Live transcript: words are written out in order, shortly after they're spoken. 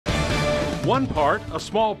A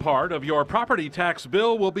small part of your property tax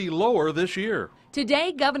bill will be lower this year.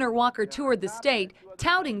 Today, Governor Walker toured the state,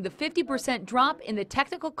 touting the 50% drop in the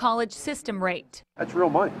technical college system rate. That's real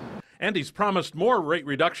money. And he's promised more rate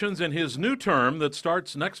reductions in his new term that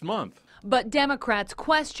starts next month. But Democrats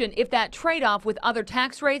question if that trade-off with other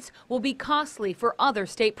tax rates will be costly for other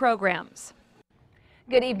state programs.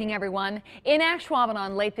 Good evening, everyone. In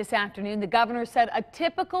Ashwaubenon late this afternoon, the governor said a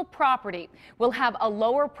typical property will have a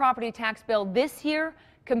lower property tax bill this year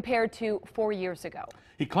compared to 4 years ago.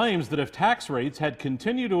 He claims that if tax rates had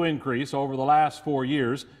continued to increase over the last 4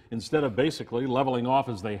 years, instead of basically leveling off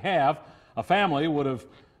as they have, a family would have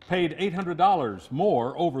paid $800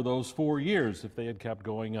 more over those 4 years if they had kept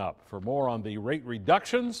going up. For more on the rate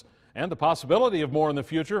reductions and the possibility of more in the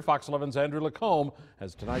future, Fox 11's Andrew LaCombe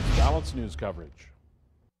has tonight's balanced news coverage.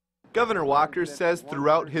 Governor Walker says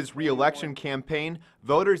throughout his re-election campaign,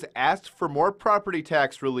 voters asked for more property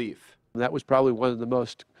tax relief. That was probably one of the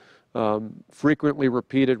most frequently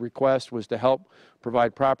repeated requests, was to help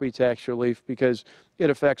provide property tax relief because it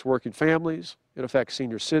affects working families, it affects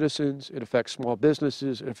senior citizens, it affects small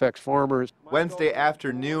businesses, it affects farmers. Wednesday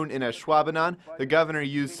afternoon in Ashwaubenon, the governor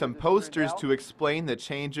used some posters to explain the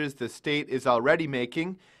changes the state is already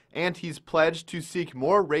making, and he's pledged to seek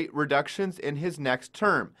more rate reductions in his next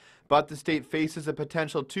term. But the state faces a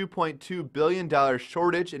potential $2.2 billion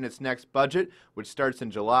shortage in its next budget, which starts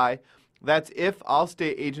in July. That's if all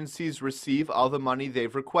state agencies receive all the money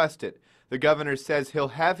they've requested. The governor says he'll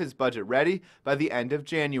have his budget ready by the end of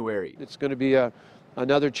January. It's going to be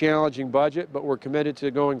another challenging budget, but we're committed to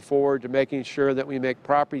going forward to making sure that we make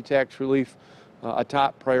property tax relief a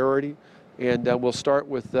top priority. And we'll start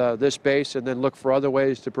with this base and then look for other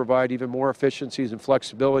ways to provide even more efficiencies and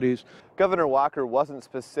flexibilities. Governor Walker wasn't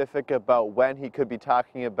specific about when he could be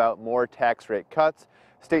talking about more tax rate cuts.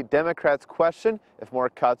 State Democrats question if more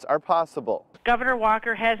cuts are possible. Governor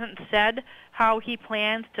Walker hasn't said how he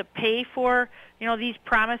plans to pay for, these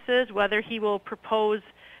promises, whether he will propose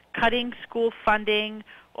cutting school funding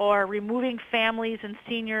or removing families and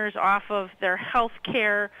seniors off of their health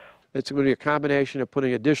care. It's going to be a combination of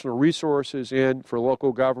putting additional resources in for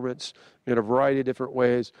local governments in a variety of different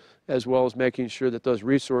ways, as well as making sure that those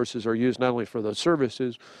resources are used not only for those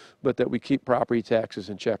services, but that we keep property taxes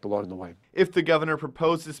in check along the way. If the governor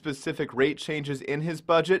proposes specific rate changes in his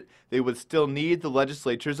budget, they would still need the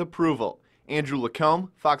legislature's approval. Andrew LaCombe,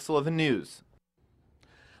 Fox 11 News.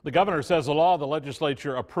 The governor says the law the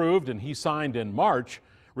legislature approved and he signed in March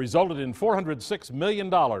resulted in $406 million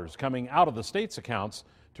coming out of the state's accounts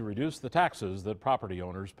to reduce the taxes that property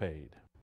owners paid.